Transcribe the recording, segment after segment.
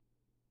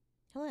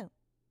Hello,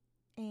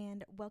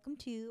 and welcome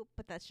to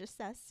But That's Just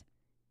Us.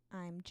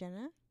 I'm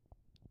Jenna,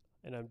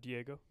 And I'm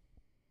Diego.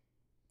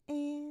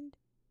 and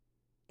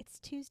it's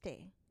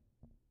Tuesday.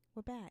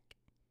 We're back,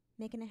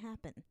 making it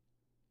happen.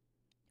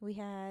 We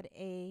had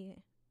a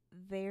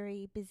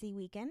very busy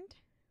weekend.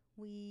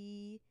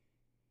 We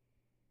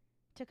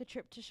took a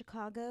trip to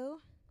Chicago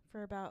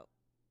for about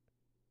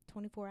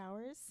 24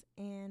 hours,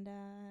 and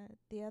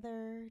the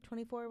other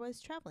 24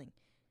 was traveling.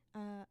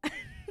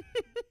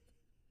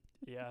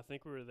 Yeah, I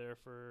think we were there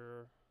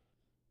for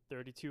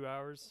 32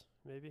 hours,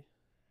 maybe.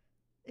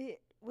 It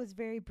was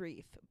very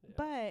brief, Yeah.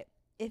 but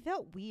it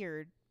felt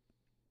weird.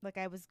 Like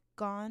I was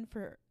gone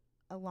for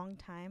a long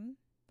time.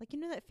 Like, you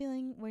know that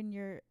feeling when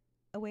you're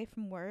away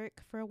from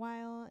work for a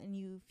while and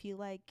you feel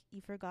like you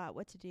forgot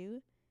what to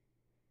do?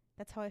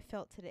 That's how I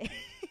felt today.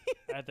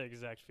 I had the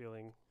exact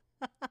feeling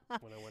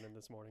when I went in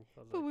this morning.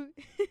 I was But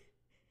like,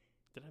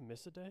 did I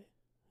miss a day?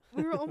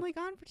 we were only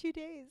gone for 2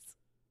 days.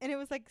 And it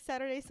was like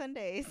Saturday,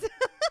 Sundays.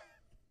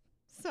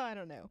 So I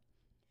don't know.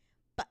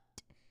 But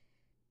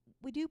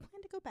we do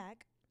plan to go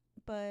back.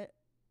 But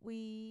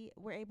we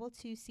were able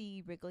to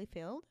see Wrigley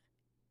Field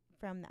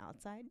from the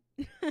outside.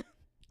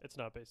 It's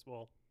not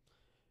baseball.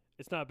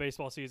 It's not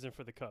baseball season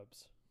for the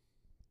Cubs.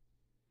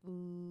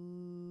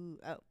 Ooh.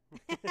 Oh.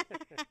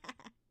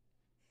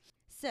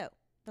 So,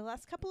 the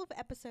last couple of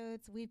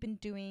episodes, we've been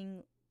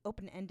doing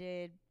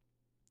open-ended,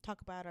 talk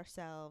about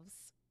ourselves,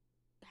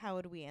 how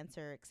would we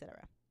answer,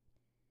 etc.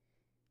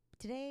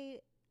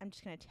 Today, I'm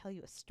just going to tell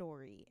you a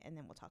story, and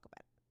then we'll talk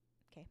about it.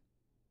 Okay?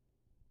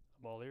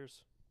 I'm all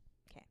ears.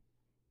 Okay.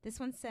 This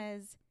one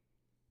says,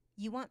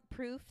 "You want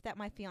proof that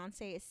my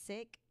fiance is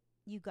sick?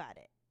 You got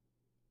it."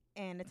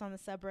 And it's on the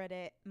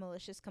subreddit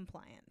Malicious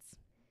Compliance.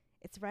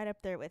 It's right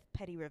up there with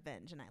Petty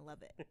Revenge, and I love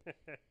it.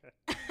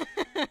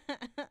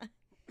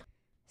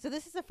 So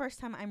this is the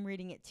first time I'm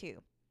reading it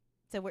too.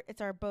 So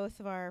it's both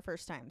of our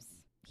first times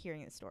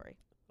hearing the story.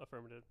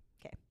 Affirmative.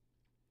 Okay.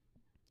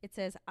 It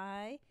says,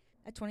 "I,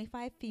 a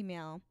 25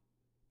 female,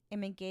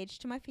 am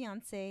engaged to my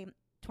fiance,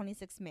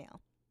 26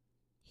 male.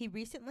 He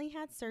recently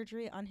had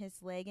surgery on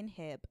his leg and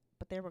hip,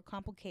 but there were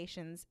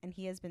complications and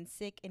he has been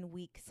sick and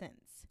weak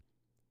since.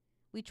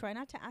 We try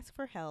not to ask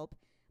for help,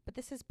 but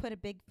this has put a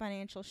big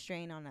financial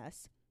strain on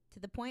us, to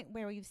the point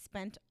where we've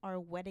spent our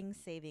wedding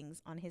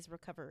savings on his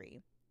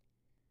recovery.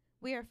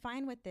 We are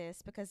fine with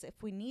this because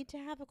if we need to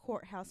have a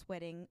courthouse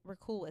wedding, we're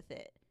cool with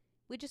it.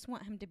 We just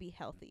want him to be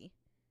healthy.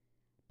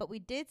 But we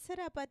did set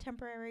up a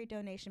temporary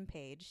donation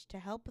page to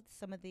help with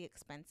some of the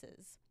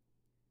expenses.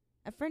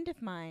 A friend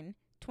of mine,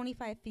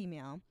 25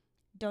 female,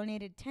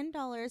 donated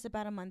 $10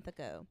 about a month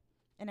ago,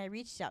 and I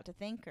reached out to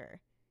thank her.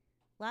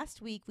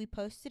 Last week, we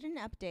posted an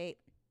update,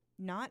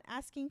 not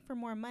asking for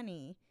more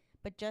money,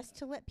 but just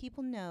to let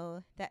people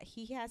know that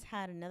he has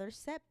had another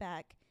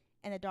setback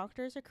and the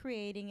doctors are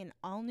creating an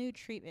all-new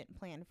treatment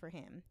plan for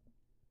him.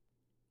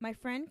 My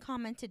friend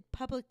commented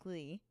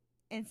publicly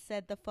and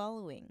said the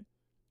following: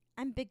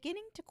 I'm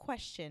beginning to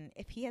question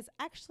if he has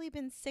actually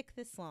been sick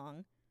this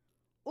long,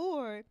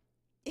 or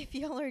if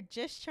y'all are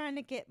just trying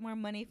to get more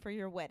money for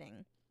your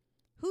wedding.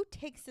 Who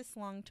takes this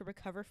long to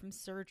recover from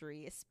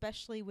surgery,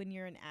 especially when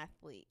you're an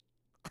athlete?"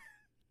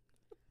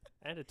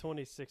 And a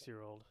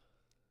 26-year-old.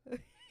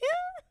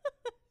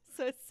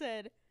 So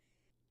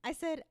I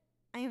said,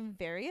 "I am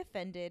very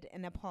offended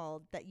and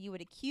appalled that you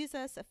would accuse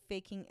us of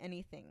faking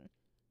anything.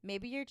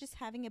 Maybe you're just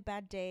having a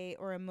bad day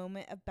or a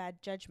moment of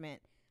bad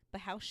judgment,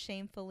 but how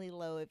shamefully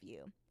low of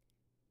you."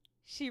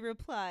 She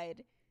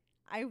replied,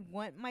 "I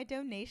want my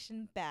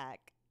donation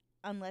back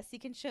unless he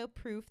can show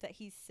proof that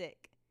he's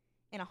sick,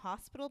 in a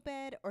hospital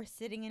bed or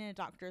sitting in a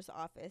doctor's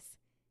office.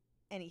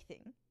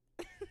 Anything."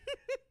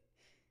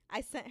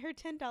 I sent her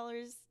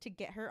 $10 to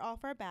get her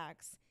off our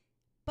backs,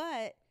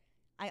 but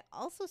I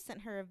also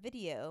sent her a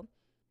video,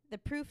 the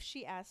proof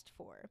she asked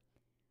for.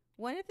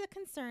 One of the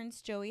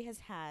concerns Joey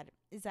has had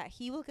is that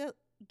he will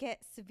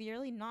get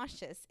severely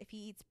nauseous if he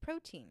eats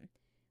protein,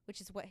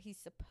 which is what he's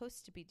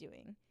supposed to be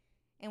doing,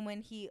 and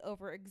when he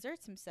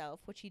overexerts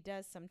himself, which he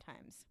does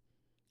sometimes.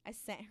 I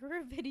sent her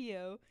a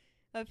video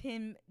of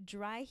him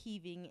dry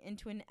heaving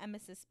into an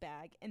emesis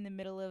bag in the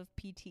middle of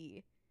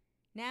PT.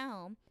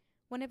 Now,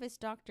 one of his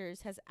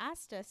doctors has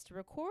asked us to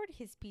record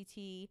his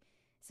PT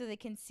so they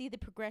can see the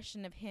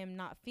progression of him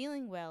not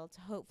feeling well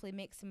to hopefully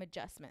make some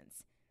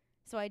adjustments.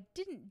 So I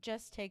didn't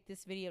just take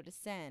this video to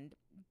send,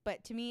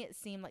 but to me it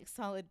seemed like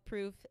solid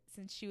proof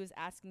since she was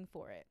asking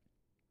for it.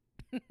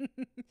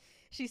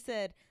 She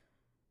said,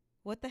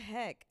 "What the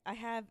heck? I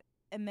have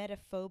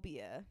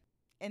emetophobia,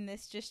 and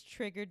this just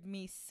triggered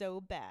me so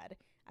bad.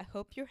 I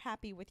hope you're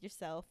happy with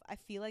yourself. I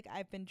feel like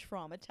I've been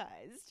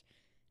traumatized."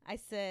 I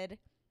said,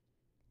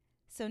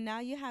 "So now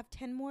you have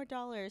 $10 more to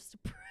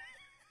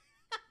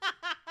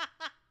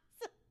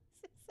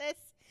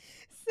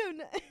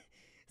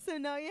so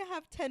now you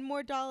have $10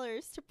 more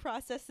to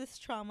process this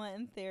trauma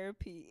in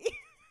therapy."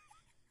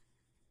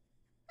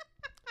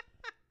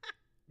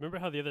 Remember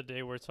how the other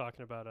day we were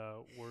talking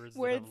about words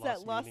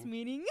that lost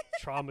meaning?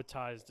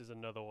 Traumatized is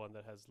another one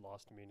that has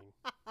lost meaning.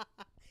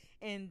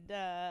 And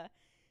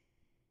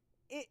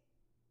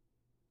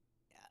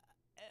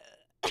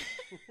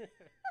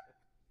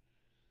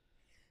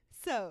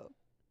So,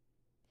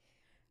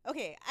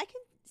 okay, I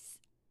can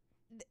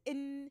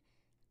in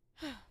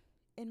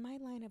my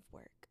line of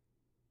work.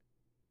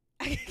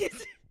 I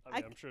guess,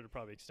 I'm sure it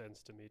probably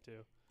extends to me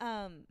too.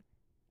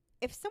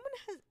 if someone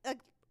has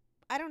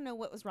I don't know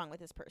what was wrong with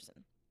this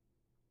person,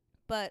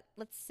 but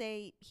let's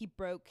say he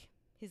broke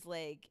his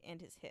leg and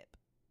his hip.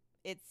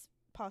 It's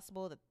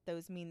possible that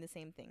those mean the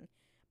same thing.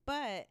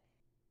 But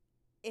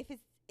if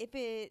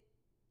it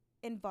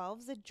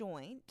involves a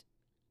joint,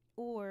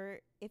 or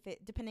if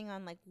it, depending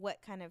on like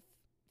what kind of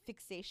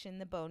fixation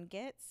the bone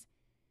gets,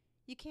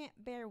 you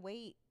can't bear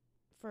weight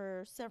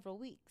for several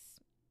weeks.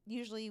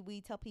 Usually we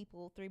tell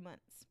people 3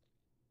 months.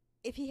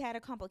 If he had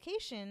a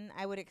complication,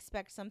 I would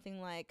expect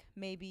something like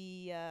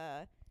maybe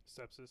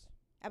sepsis.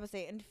 I would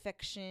say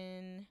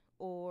infection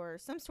or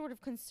some sort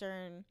of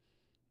concern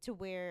to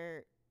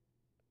where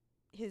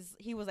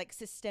he was like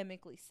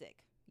systemically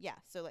sick. Yeah,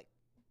 so like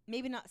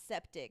maybe not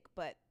septic,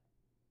 but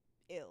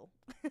ill.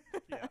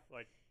 Yeah,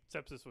 like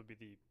sepsis would be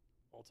the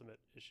ultimate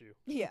issue.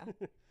 Yeah.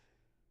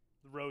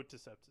 The road to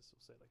sepsis, we'll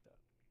say it like that.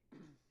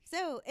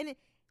 So, and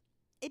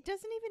it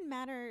doesn't even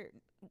matter.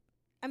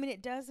 I mean,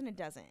 it does and it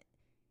doesn't.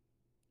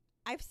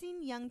 I've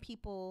seen young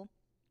people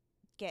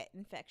get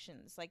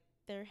infections. Like,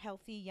 they're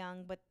healthy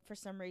young, but for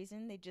some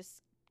reason they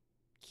just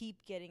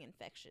keep getting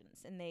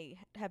infections and they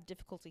have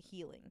difficulty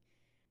healing.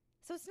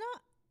 So it's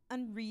not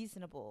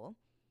unreasonable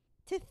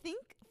to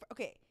think,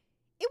 okay,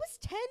 it was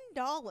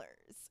 $10.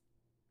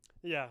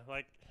 Yeah,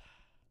 like,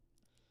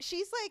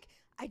 She's like,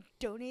 I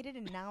donated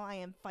and now I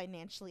am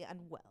financially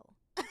unwell.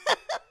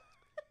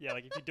 yeah,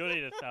 like if you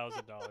donated $1,000,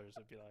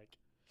 it'd be like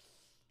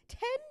 $10.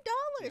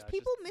 Yeah,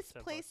 People just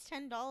misplace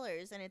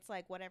 $10 and it's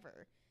like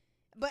whatever.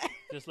 But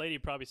this lady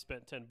probably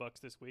spent $10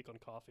 this week on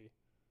coffee.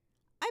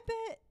 I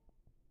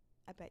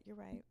bet you're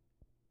right.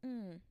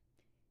 And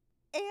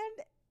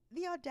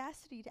the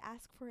audacity to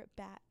ask for it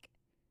back.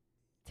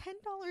 $10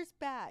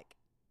 back.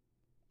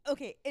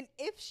 Okay, and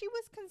if she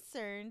was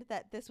concerned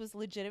that this was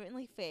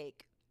legitimately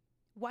fake,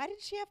 why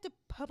did she have to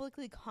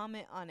publicly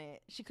comment on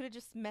it? She could have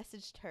just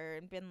messaged her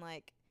and been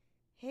like,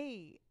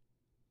 hey,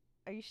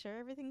 are you sure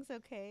everything's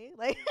okay?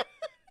 Like,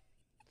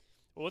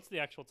 well, what's the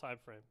actual time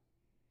frame?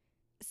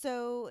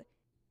 So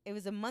it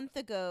was a month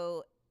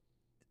ago,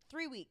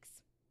 3 weeks.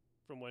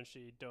 From when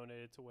she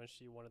donated to when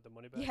she wanted the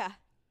money back? Yeah.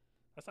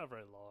 That's not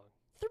very long.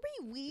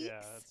 3 weeks?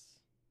 Yeah, that's...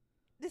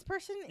 This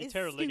person you is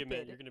tear a stupid.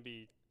 ligament, you're going to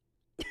be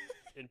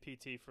in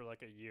PT for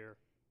like a year,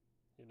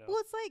 you know? Well,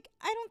 it's like,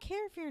 I don't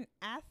care if you're an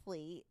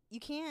athlete. You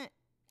can't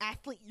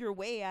athlete your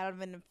way out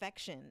of an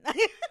infection.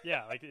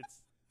 Yeah, like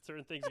it's...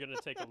 certain things are going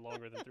to take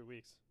longer than 3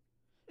 weeks.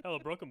 Hell, a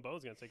broken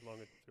bone's going to take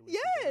longer than 3 weeks.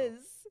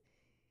 Yes!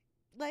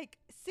 Like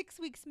 6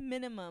 weeks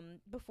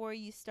minimum before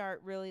you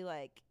start really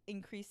like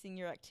increasing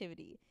your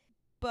activity.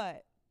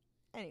 But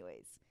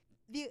anyways,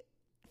 the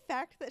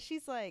fact that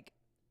she's like,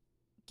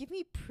 give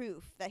me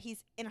proof that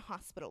he's in a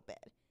hospital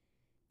bed.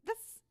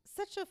 That's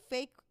such a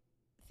fake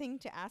thing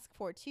to ask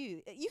for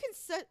too. You can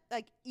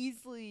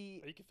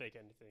easily you can fake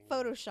anything.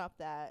 Photoshop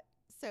that.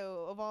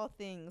 So of all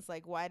things,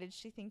 like, why did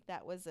she think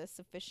that was a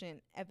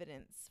sufficient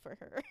evidence for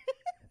her?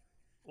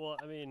 Well,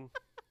 I mean,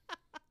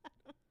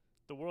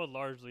 the world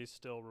largely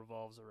still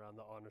revolves around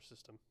the honor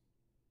system.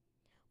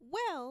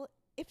 Well,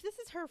 if this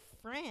is her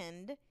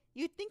friend,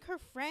 you'd think her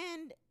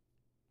friend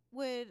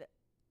would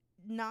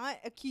not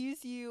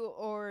accuse you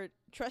or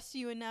trust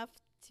you enough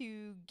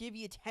to give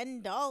you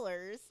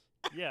 $10.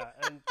 Yeah,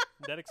 and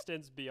that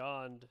extends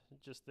beyond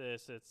just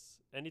this.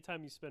 It's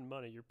anytime you spend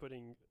money, you're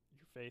putting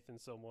your faith in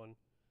someone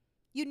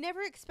you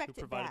never expect who it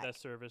provided back. that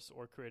service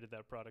or created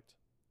that product.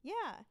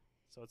 Yeah.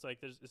 So it's like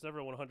it's never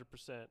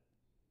 100%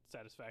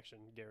 satisfaction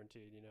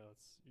guaranteed. You know,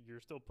 you're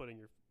still putting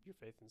your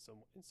faith in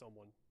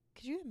someone.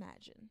 Could you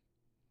imagine?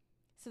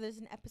 So there's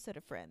an episode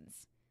of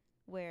Friends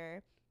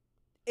where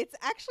it's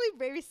actually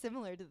very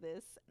similar to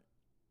this,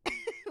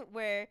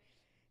 where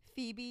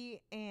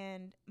Phoebe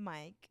and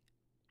Mike,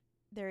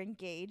 they're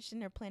engaged and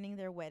they're planning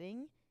their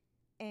wedding,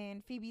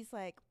 and Phoebe's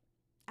like,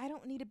 I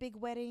don't need a big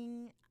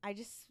wedding. I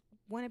just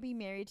want to be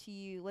married to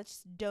you.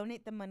 Let's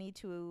donate the money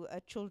to a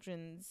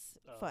children's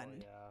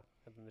fund. Yeah,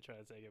 and then they try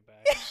to take it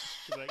back.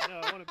 She's like, no,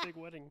 I want a big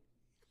wedding.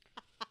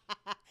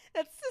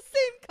 That's the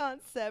same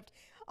concept.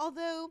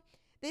 Although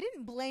they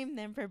didn't blame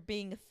them for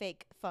being a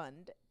fake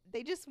fund.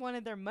 They just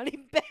wanted their money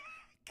back.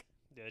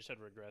 Yeah, they just had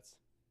regrets.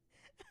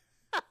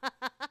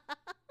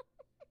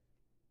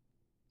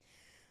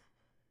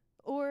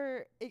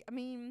 Or, I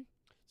mean...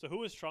 So who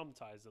was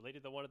traumatized? The lady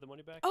that wanted the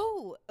money back?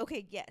 Oh,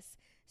 okay, yes.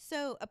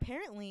 So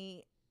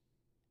apparently,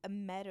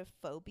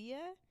 emetophobia,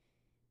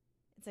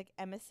 it's like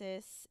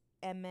emesis,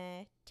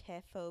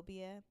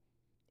 emetophobia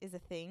is a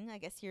thing. I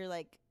guess you're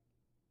like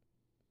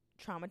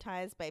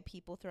traumatized by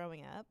people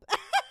throwing up.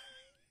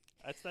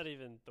 That's not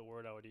even the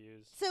word I would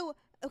use. So,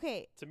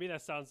 okay. To me,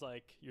 that sounds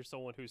like you're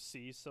someone who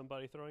sees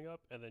somebody throwing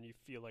up, and then you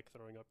feel like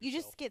throwing up You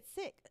yourself. just get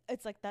sick.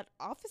 It's like that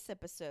Office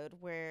episode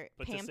where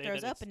But Pam to say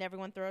throws that up and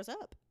everyone throws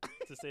up.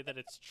 To say that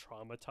it's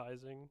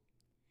traumatizing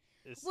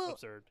is Well,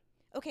 absurd.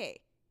 Okay,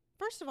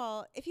 First of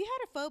all, if you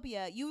had a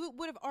phobia, you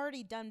would have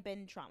already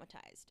been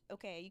traumatized.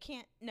 Okay, you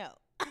can't. No.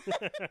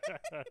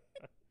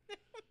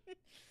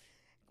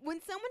 When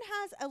someone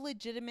has a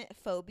legitimate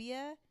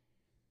phobia,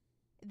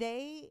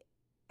 they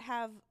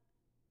have.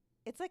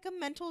 It's like a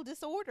mental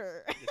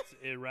disorder. It's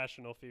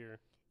irrational fear.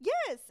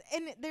 Yes,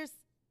 and there's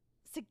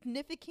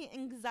significant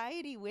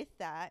anxiety with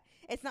that.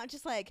 It's not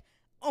just like,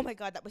 oh my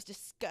God, that was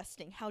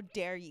disgusting. How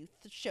dare you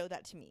show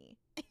that to me?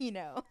 You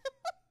know?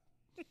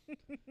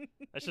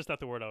 That's just not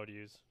the word I would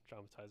use.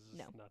 Traumatized is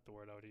No. not the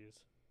word I would use.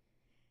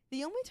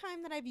 The only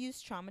time that I've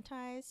used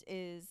traumatized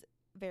is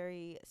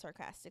very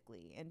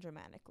sarcastically and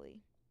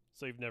dramatically.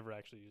 So you've never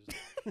actually used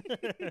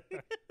it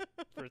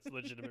for its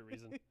legitimate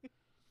reason.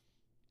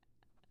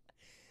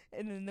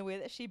 And then the way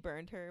that she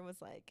burned her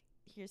was like,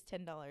 here's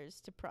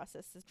 $10 to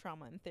process this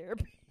trauma in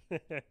therapy.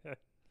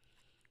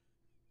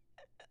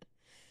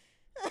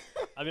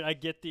 I mean, I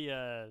get the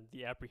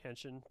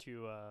apprehension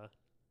to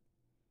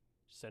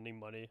sending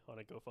money on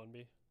a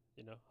GoFundMe.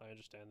 You know, I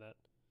understand that.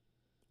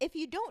 If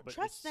you don't But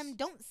trust them,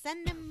 don't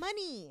send them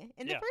money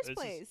in the first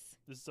place.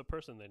 This is a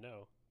person they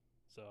know.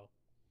 So.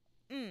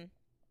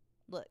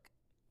 Look,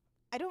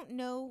 I don't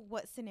know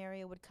what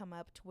scenario would come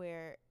up to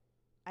where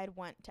I'd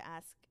want to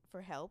ask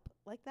for help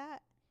like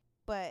that,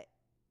 but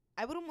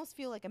I would almost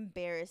feel like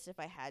embarrassed if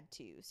I had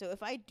to. So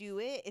if I do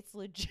it, it's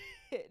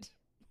legit.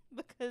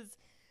 Because,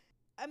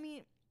 I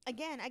mean,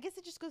 again, I guess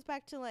it just goes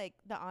back to like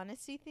the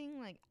honesty thing.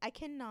 Like,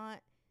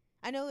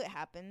 I know it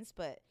happens,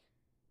 but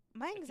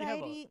my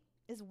anxiety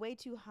is way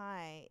too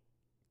high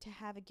to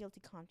have a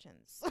guilty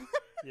conscience.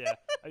 Yeah.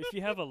 If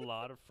you have a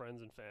lot of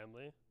friends and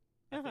family,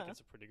 I think it's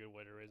a pretty good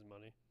way to raise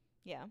money.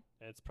 Yeah.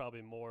 And it's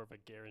probably more of a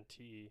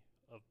guarantee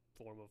of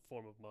form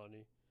of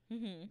money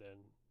than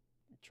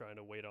trying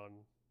to wait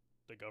on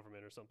the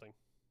government or something.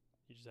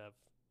 You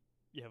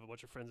have a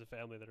bunch of friends and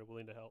family that are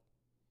willing to help.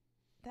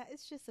 That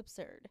is just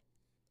absurd.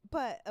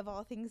 But of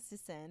all things to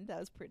send, that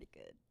was pretty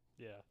good.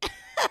 Yeah.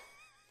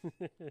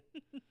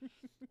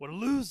 What a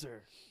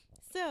loser.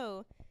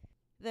 So,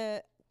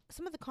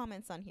 some of the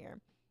comments on here.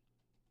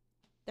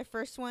 The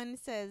first one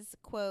says,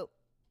 quote,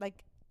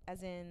 like,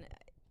 as in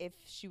if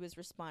she was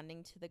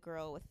responding to the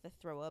girl with the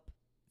throw up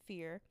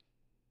fear.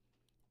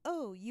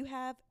 Oh, you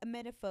have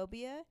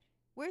emetophobia?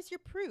 Where's your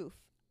proof?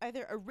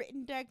 Either a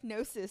written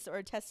diagnosis or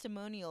a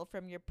testimonial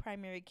from your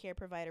primary care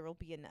provider will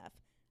be enough.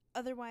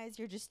 Otherwise,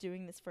 you're just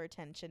doing this for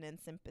attention and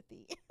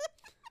sympathy.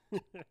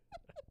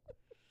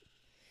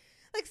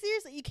 Like,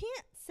 seriously, you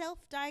can't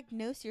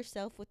self-diagnose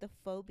yourself with a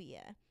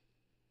phobia.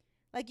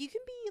 Like, you can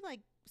be,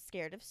 like,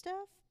 scared of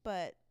stuff,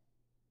 but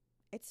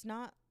it's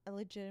not a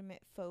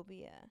legitimate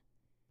phobia.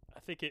 I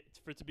think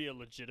for it to be a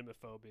legitimate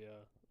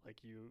phobia,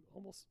 like, you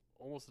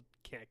almost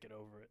can't get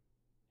over it.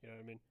 You know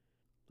what I mean?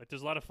 Like,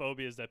 there's a lot of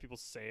phobias that people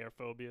say are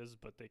phobias,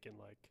 but they can,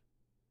 like,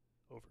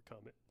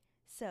 overcome it.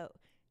 So,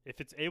 if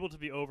it's able to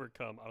be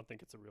overcome, I don't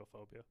think it's a real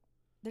phobia.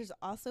 there's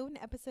also an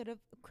episode of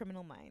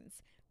Criminal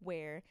Minds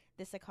where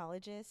the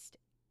psychologist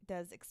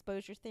does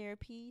exposure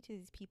therapy to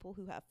these people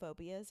who have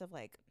phobias of,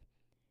 like,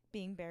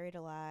 being buried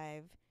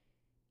alive,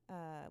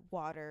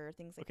 water,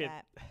 things like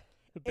that.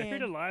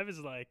 Buried alive is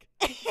like,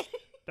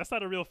 that's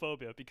not a real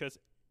phobia because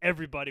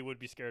everybody would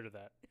be scared of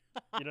that.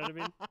 You know what I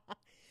mean?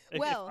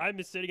 If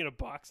I'm sitting in a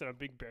box and I'm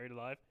being buried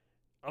alive,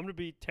 I'm going to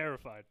be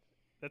terrified.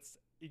 That's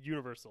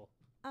universal.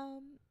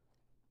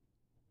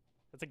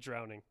 That's like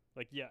drowning.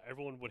 Like, yeah,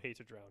 everyone would hate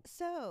to drown.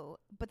 So,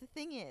 but the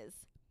thing is,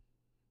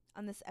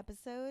 on this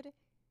episode,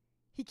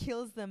 he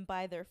kills them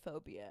by their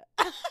phobia.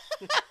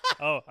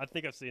 Oh, I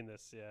think I've seen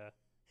this, yeah.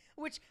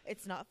 Which,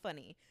 it's not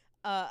funny.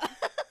 To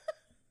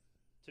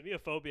me, a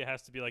phobia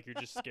has to be like you're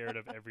just scared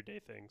of everyday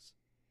things.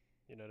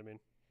 You know what I mean?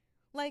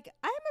 Like,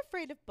 I'm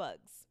afraid of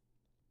bugs,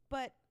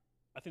 but...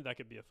 I think that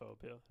could be a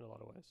phobia in a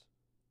lot of ways.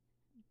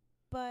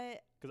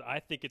 But... Because I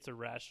think it's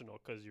irrational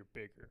because you're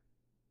bigger.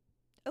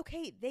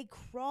 Okay, they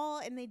crawl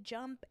and they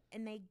jump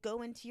and they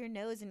go into your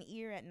nose and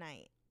ear at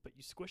night. But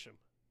you squish them.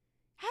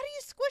 How do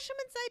you squish them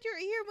inside your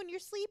ear when you're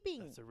sleeping?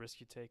 That's a risk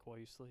you take while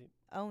you sleep.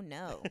 Oh,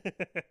 no.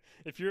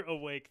 If you're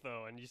awake,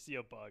 though, and you see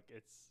a bug,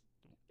 it's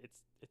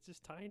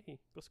just tiny.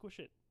 Go squish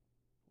it.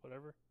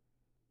 Whatever.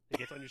 It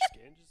gets on your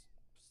skin, just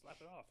slap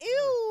it off.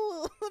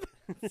 Ew!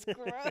 That's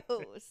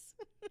gross.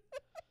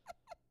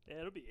 Yeah,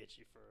 it'll be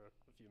itchy for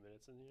a few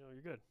minutes, and,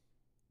 you're good.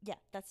 Yeah,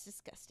 that's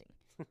disgusting.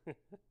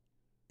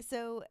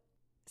 So,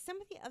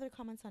 some of the other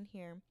comments on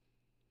here,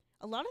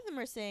 a lot of them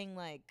are saying,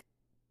 like,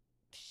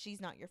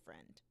 she's not your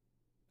friend.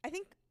 I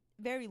think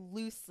very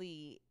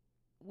loosely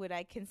would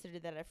I consider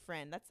that a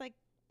friend. That's, like,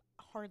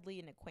 hardly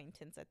an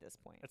acquaintance at this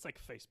point. It's like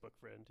Facebook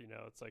friend,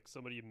 It's like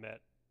somebody you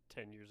met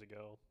 10 years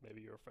ago.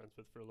 Maybe you were friends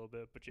with for a little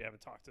bit, but you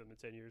haven't talked to them in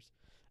 10 years.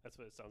 That's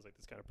what it sounds like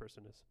this kind of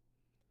person is.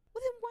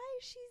 Well, then why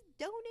is she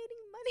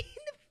donating money?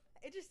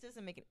 It just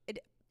doesn't make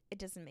it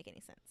doesn't make any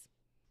sense.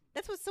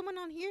 That's what someone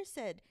on here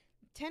said.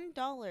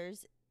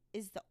 $10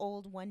 is the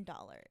old $1.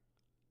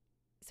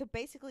 So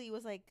basically it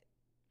was like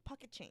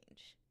pocket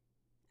change.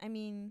 I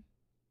mean,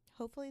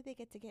 hopefully they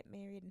get to get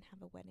married and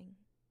have a wedding.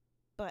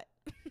 But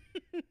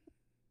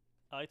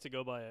I like to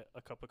go buy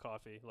a cup of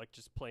coffee, like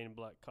just plain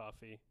black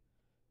coffee,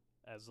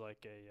 as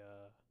like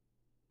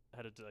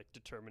how to like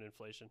determine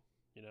inflation.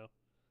 You know,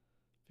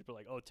 people are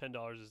like, oh,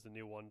 $10 is the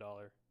new $1,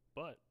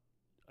 but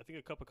I think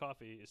a cup of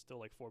coffee is still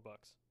like $4.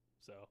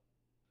 So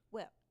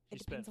Well, she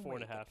it spent depends on four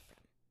where and a you half. get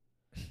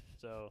it from.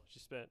 So she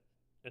spent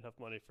enough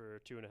money for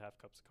 2.5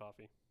 cups of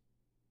coffee.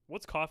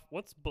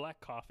 What's black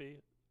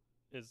coffee?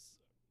 Is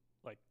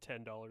like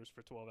 $10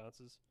 for 12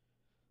 ounces.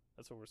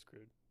 That's when we're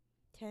screwed.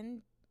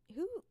 $10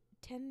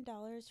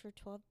 for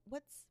 12?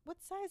 What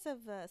size of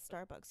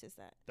Starbucks is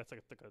that? That's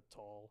like a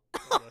tall.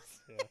 I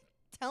guess. Yeah.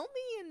 Tell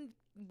me in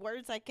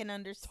words I can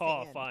understand.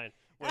 Tall, fine.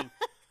 When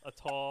a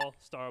tall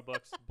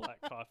Starbucks black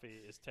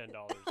coffee is $10,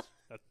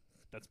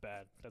 that's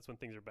bad. That's when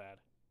things are bad.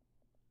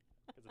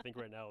 Because I think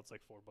right now it's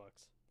like $4.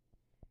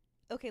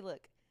 Okay,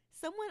 look.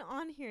 Someone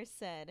on here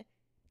said,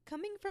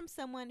 coming from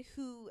someone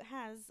who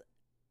has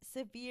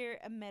severe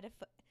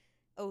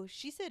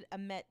she said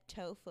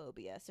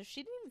emetophobia, so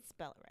she didn't even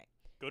spell it right.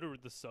 Go to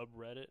the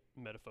subreddit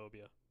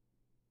metaphobia.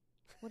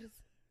 What is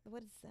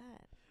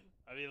that?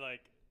 I mean,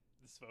 like,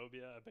 this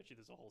phobia, I bet you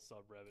there's a whole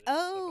subreddit.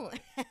 Oh.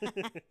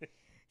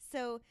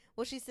 So,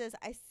 well, she says,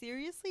 I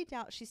seriously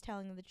doubt she's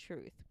telling the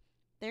truth.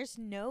 There's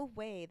no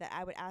way that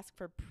I would ask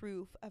for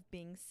proof of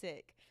being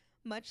sick,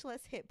 much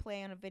less hit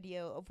play on a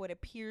video of what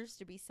appears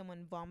to be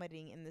someone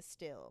vomiting in the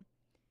still.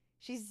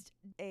 She's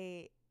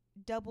a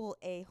double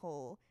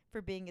a-hole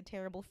for being a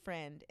terrible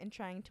friend and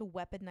trying to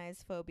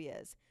weaponize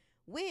phobias,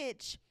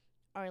 which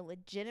are a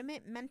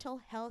legitimate mental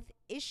health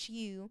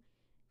issue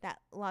that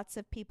lots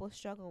of people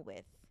struggle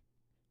with.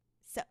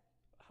 So,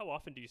 how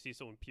often do you see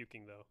someone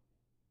puking, though?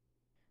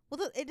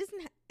 well, it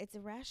doesn't. It's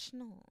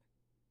irrational.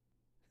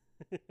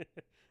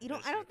 You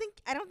don't. I don't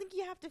think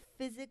you have to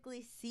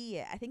physically see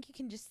it. I think you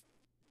can just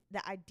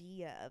the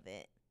idea of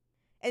it,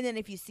 and then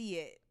if you see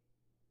it,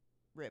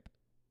 rip.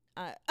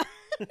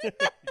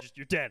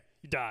 You're dead.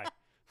 You die.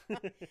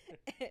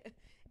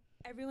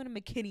 Everyone in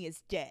McKinney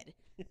is dead.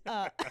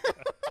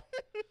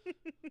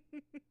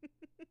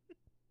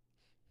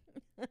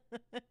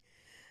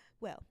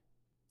 Well,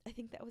 I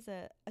think that was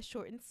a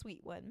short and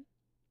sweet one.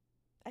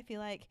 I feel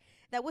like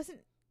that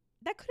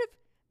could have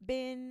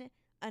been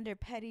under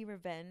petty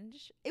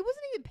revenge. It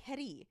wasn't even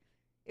petty.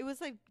 It was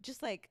like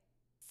just like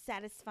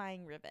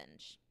satisfying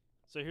revenge.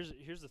 So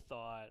here's a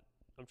thought.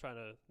 I'm trying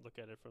to look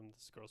at it from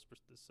this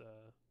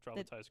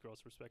traumatized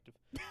girl's perspective.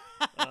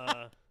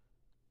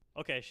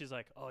 Okay, she's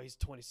like, oh, he's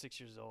 26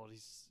 years old.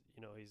 He's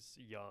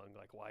young.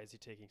 Like, why is he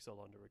taking so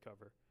long to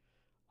recover?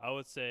 I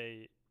would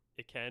say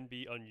it can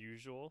be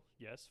unusual,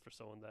 yes, for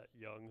someone that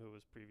young who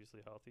was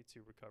previously healthy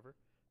to recover.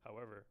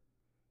 However,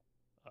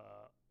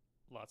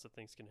 lots of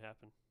things can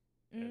happen.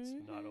 Mm-hmm. It's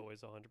not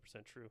always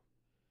 100% true.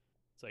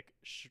 It's like,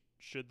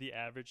 should the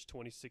average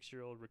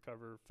 26-year-old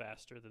recover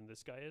faster than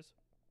this guy is?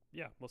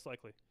 Yeah, most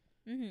likely.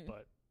 Mm-hmm.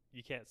 But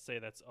you can't say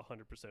that's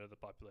 100% of the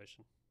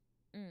population.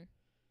 Mm.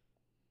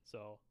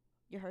 So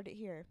you heard it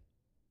here.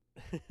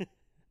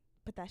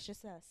 But that's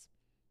just us.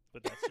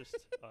 But that's just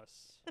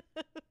us.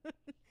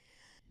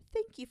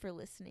 Thank you for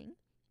listening.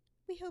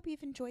 We hope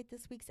you've enjoyed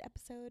this week's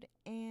episode.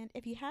 And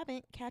if you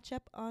haven't, catch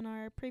up on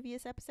our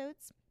previous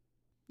episodes.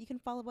 You can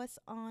follow us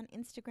on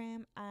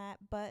Instagram at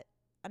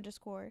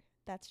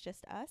 @but_that's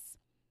just us.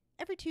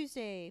 Every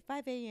Tuesday,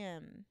 5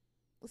 a.m.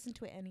 Listen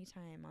to it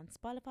anytime on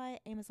Spotify,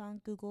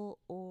 Amazon, Google,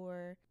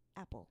 or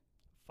Apple.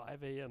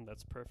 5 a.m.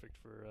 That's perfect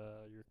for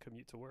your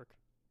commute to work.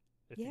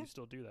 If you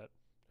still do that.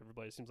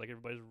 Seems like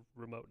everybody's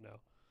remote now.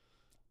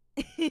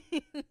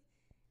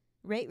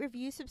 Rate,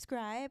 review,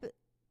 subscribe.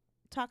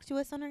 Talk to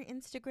us on our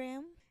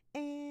Instagram.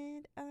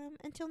 And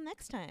until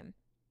next time.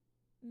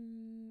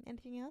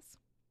 Anything else?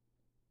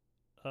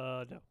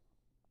 No.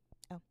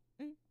 Oh.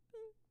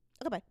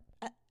 Okay, bye.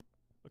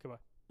 Okay, bye.